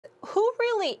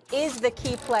really is the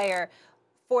key player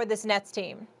for this Nets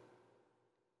team?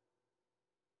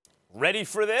 Ready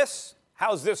for this?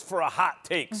 How's this for a hot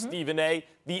take, Stephen A?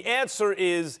 The answer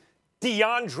is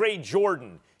DeAndre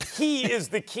Jordan. He is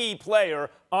the key player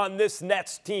on this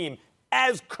Nets team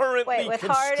as currently with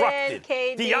constructed. Harden,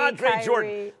 KD, DeAndre Kyrie.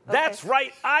 Jordan. Okay. That's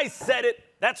right. I said it.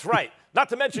 That's right. Not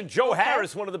to mention Joe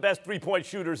Harris, one of the best three-point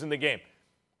shooters in the game.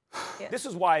 Yeah. This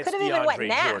is why it's Could have DeAndre even went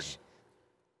Nash.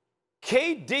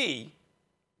 Jordan.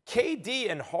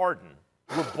 KD and Harden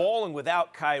were balling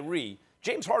without Kyrie.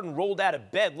 James Harden rolled out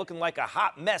of bed looking like a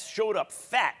hot mess, showed up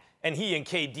fat, and he and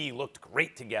KD looked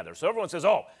great together. So everyone says,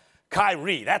 oh,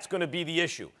 Kyrie, that's going to be the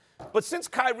issue. But since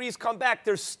Kyrie's come back,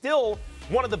 there's still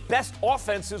one of the best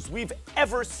offenses we've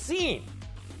ever seen.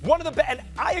 One of the best. And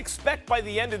I expect by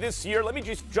the end of this year, let me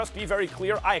just be very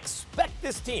clear, I expect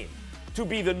this team to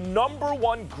be the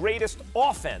 #1 greatest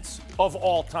offense of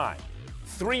all time.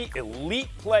 3 elite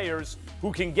players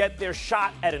who can get their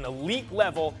shot at an elite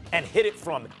level and hit it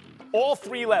from all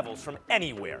 3 levels, from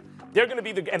anywhere. They're going to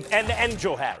be and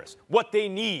Joe Harris. What they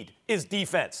need is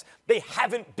defense. They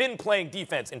haven't been playing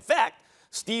defense. In fact,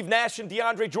 Steve Nash and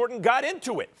DeAndre Jordan got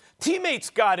into it. Teammates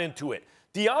got into it.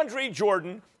 DeAndre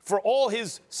Jordan, for all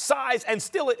his size and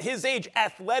still at his age,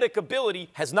 athletic ability,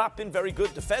 has not been very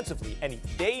good defensively, and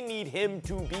they need him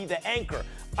to be the anchor.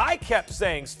 I kept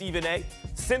saying, Stephen A.,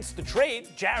 since the trade,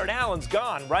 Jared Allen's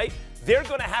gone, right? They're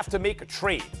going to have to make a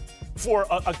trade for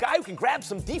a guy who can grab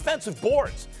some defensive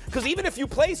boards. Because even if you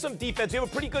play some defense, you have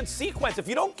a pretty good sequence. If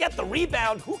you don't get the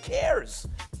rebound, who cares?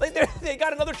 They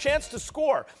got another chance to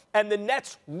score. And the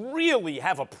Nets really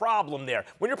have a problem there.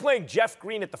 When you're playing Jeff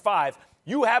Green at the 5,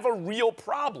 you have a real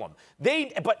problem.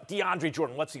 But DeAndre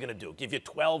Jordan, what's he going to do? Give you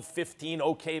 12, 15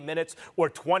 okay minutes or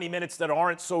 20 minutes that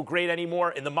aren't so great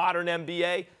anymore in the modern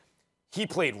NBA? He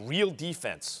played real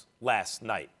defense last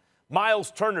night.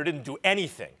 Miles Turner didn't do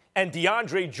anything. And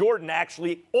DeAndre Jordan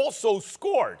actually also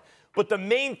scored. But the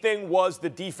main thing was the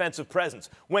defensive presence.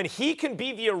 When he can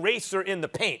be the eraser in the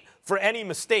paint for any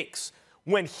mistakes,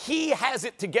 when he has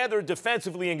it together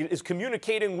defensively and is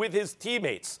communicating with his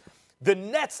teammates, the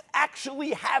Nets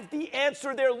actually have the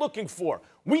answer they're looking for.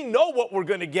 We know what we're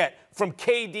going to get from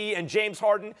KD and James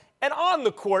Harden, and on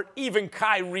the court, even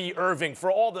Kyrie Irving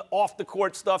for all the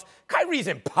off-the-court stuff. Kyrie's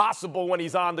impossible when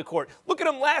he's on the court. Look at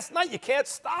him last night. You can't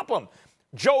stop him.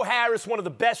 Joe Harris, one of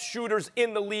the best shooters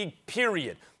in the league,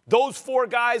 period. Those 4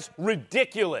 guys,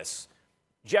 ridiculous.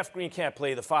 Jeff Green can't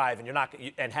play the 5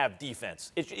 and have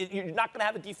defense. You're not going to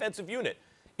have a defensive unit.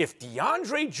 If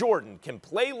DeAndre Jordan can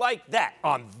play like that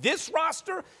on this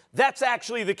roster, that's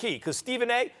actually the key. Because, Stephen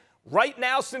A., right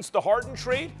now, since the Harden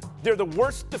trade, they're the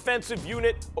worst defensive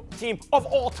unit team of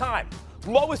all time.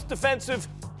 Lowest defensive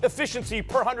efficiency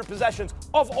per 100 possessions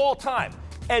of all time.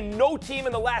 And no team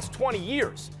in the last 20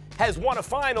 years has won a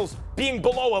finals being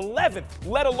below 11th,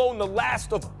 let alone the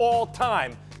last of all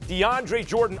time. DeAndre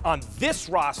Jordan on this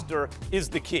roster is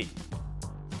the key.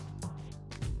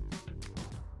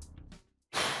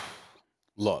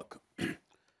 Look,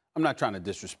 I'm not trying to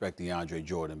disrespect DeAndre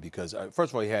Jordan because,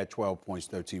 first of all, he had 12 points,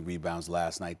 13 rebounds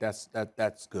last night.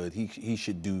 That's good. He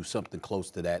should do something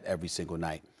close to that every single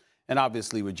night. And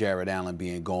obviously, with Jared Allen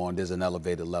being gone, there's an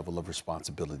elevated level of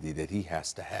responsibility that he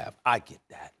has to have. I get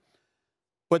that.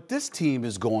 But this team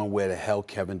is going where the hell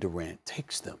Kevin Durant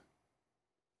takes them.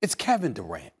 It's Kevin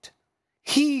Durant.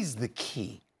 He's the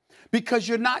key. Because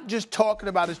you're not just talking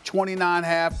about his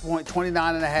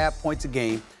 29.5 points a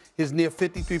game, his near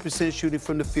 53% shooting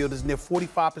from the field, his near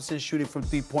 45% shooting from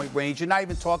three-point range. You're not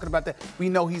even talking about that. We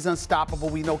know he's unstoppable.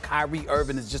 We know Kyrie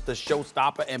Irving is just a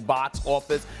showstopper and box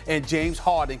office. And James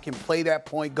Harden can play that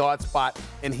point guard spot,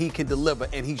 and he can deliver.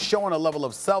 And he's showing a level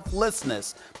of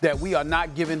selflessness that we are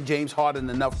not giving James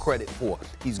Harden enough credit for.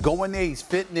 He's going there. He's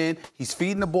fitting in. He's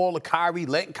feeding the ball to Kyrie,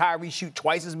 letting Kyrie shoot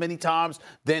twice as many times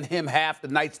than him half the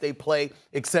nights they play,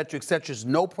 et cetera, et cetera. It's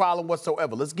no problem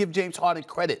whatsoever. Let's give James Harden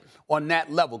credit on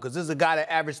that level, because this is a guy that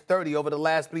averaged 30 over the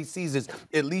last 3 seasons,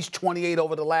 at least 28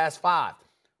 over the last 5.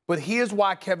 But here's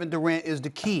why Kevin Durant is the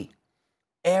key.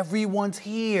 Everyone's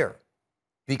here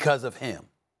because of him.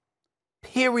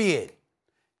 Period.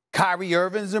 Kyrie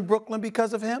Irving's in Brooklyn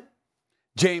because of him.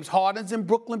 James Harden's in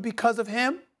Brooklyn because of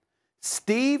him.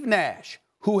 Steve Nash,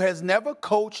 who has never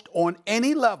coached on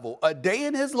any level a day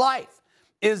in his life,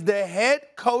 is the head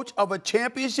coach of a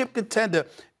championship contender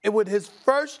with his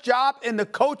first job in the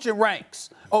coaching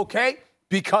ranks, okay,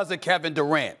 because of Kevin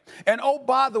Durant. And oh,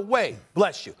 by the way,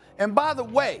 bless you. And by the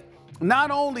way,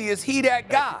 not only is he that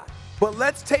guy, but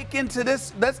let's take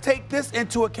this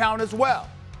into account as well.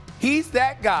 He's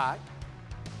that guy.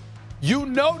 You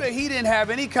know that he didn't have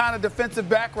any kind of defensive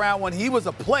background when he was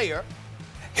a player.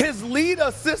 His lead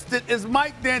assistant is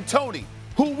Mike D'Antoni,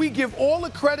 who we give all the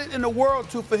credit in the world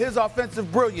to for his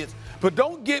offensive brilliance. But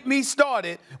don't get me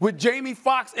started with Jamie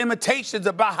Foxx imitations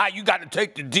about how you got to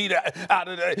take the D out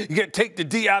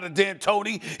of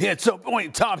D'Antoni. At some point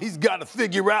in time, he's got to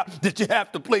figure out that you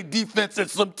have to play defense at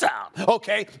some time.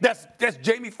 Okay, that's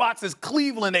Jamie Foxx's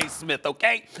Cleveland A. Smith.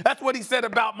 Okay, that's what he said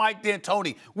about Mike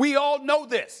D'Antoni. We all know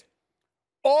this.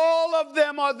 All of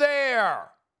them are there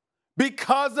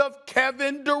because of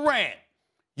Kevin Durant.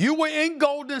 You were in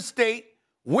Golden State,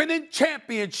 winning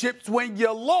championships. When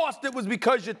you lost, it was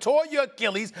because you tore your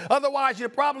Achilles. Otherwise, you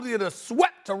probably would have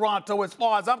swept Toronto as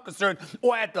far as I'm concerned,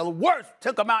 or at the worst,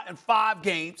 took them out in 5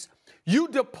 games. You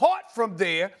depart from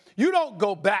there. You don't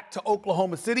go back to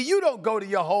Oklahoma City. You don't go to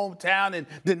your hometown and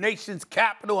the nation's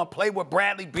capital and play with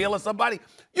Bradley Beal or somebody.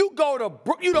 You don't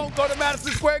go to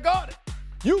Madison Square Garden.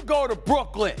 You go to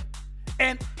Brooklyn.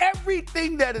 And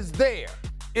everything that is there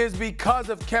is because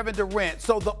of Kevin Durant.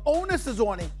 So the onus is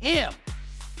on him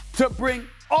to bring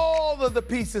all of the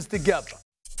pieces together.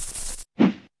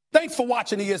 Thanks for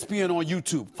watching ESPN on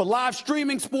YouTube. For live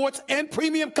streaming sports and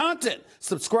premium content,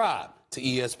 subscribe to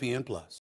ESPN+.